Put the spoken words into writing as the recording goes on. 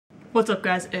What's up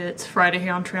guys, it's Friday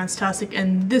here on Transtastic,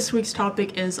 and this week's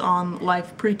topic is on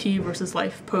life pre-T versus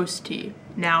life post-T.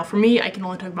 Now for me, I can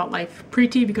only talk about life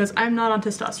pre-T because I'm not on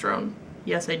testosterone.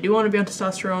 Yes, I do want to be on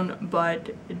testosterone,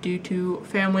 but due to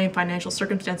family and financial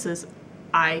circumstances,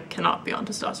 I cannot be on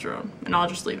testosterone, and I'll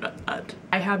just leave it at that.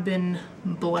 I have been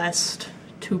blessed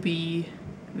to be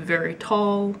very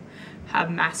tall, have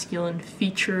masculine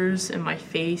features in my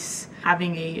face,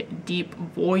 having a deep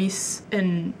voice,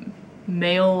 and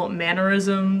male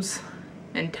mannerisms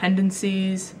and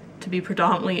tendencies, to be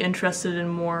predominantly interested in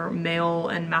more male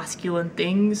and masculine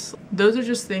things. Those are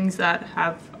just things that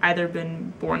have either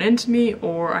been born into me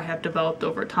or I have developed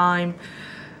over time.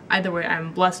 Either way,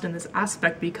 I'm blessed in this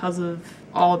aspect. Because of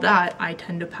all that, I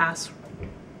tend to pass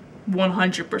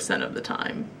 100% of the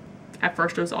time. At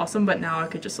first it was awesome, but now I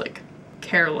could just like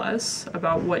care less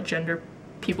about what gender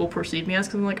people perceive me as,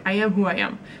 because I'm like, I am who I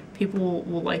am. People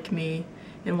will like me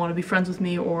and want to be friends with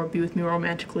me or be with me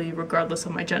romantically regardless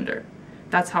of my gender.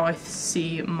 That's how I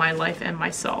see my life and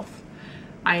myself.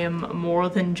 I am more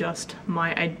than just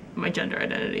my gender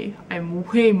identity. I'm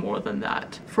way more than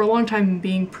that. For a long time,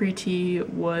 being pre-T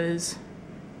was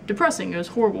depressing. It was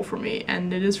horrible for me,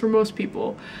 and it is for most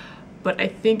people. But I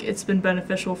think it's been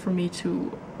beneficial for me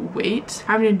to wait.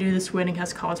 Having to do this waiting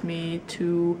has caused me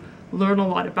to learn a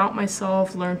lot about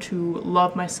myself, learn to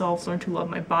love myself, learn to love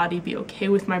my body, be okay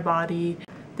with my body.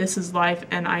 This is life,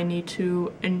 and I need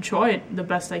to enjoy it the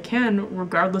best I can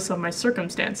regardless of my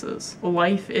circumstances.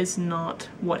 Life is not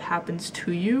what happens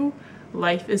to you.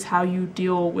 Life is how you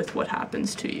deal with what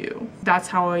happens to you. That's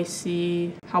how I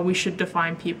see how we should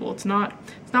define people. It's not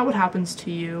what happens to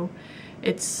you.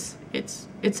 It's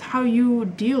how you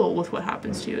deal with what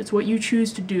happens to you. It's what you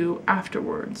choose to do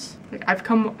afterwards. Like I've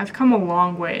come a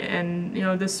long way, and you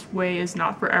know, this way is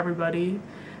not for everybody.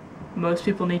 Most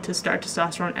people need to start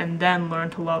testosterone and then learn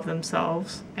to love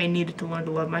themselves. I needed to learn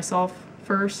to love myself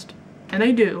first, and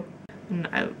I do. And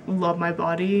I love my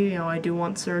body, you know, I do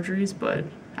want surgeries, but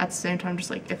at the same time, just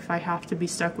like, if I have to be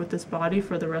stuck with this body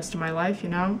for the rest of my life, you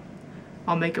know,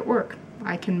 I'll make it work.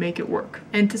 I can make it work.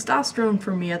 And testosterone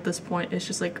for me at this point is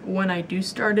just like, when I do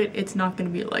start it, it's not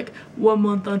gonna be like 1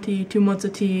 month on T, 2 months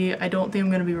of T. I don't think I'm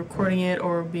gonna be recording it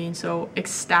or being so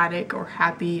ecstatic or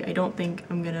happy. I don't think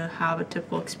I'm gonna have a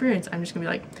typical experience. I'm just gonna be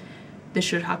like, this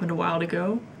should have happened a while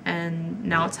ago, and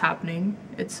now it's happening.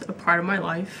 It's a part of my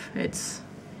life. It's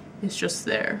just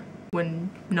there. When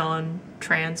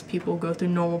non-trans people go through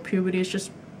normal puberty, it's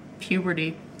just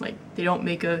puberty. Like, they don't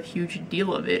make a huge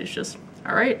deal of it. It's just,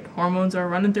 all right, hormones are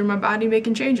running through my body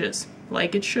making changes,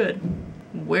 like it should.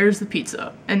 Where's the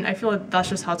pizza? And I feel like that's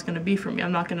just how it's gonna be for me.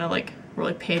 I'm not gonna like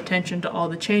really pay attention to all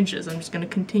the changes. I'm just gonna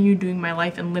continue doing my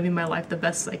life and living my life the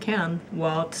best I can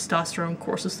while testosterone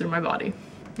courses through my body.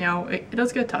 You know, it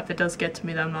does get tough. It does get to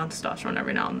me that I'm on testosterone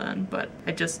every now and then, but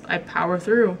I power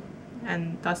through.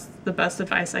 And that's the best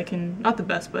advice I can, not the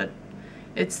best, but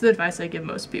it's the advice I give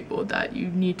most people, that you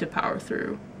need to power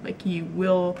through. Like, you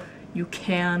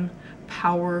can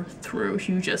power through.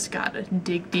 You just gotta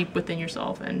dig deep within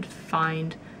yourself and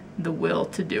find the will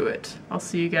to do it. I'll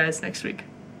see you guys next week.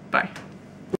 Bye.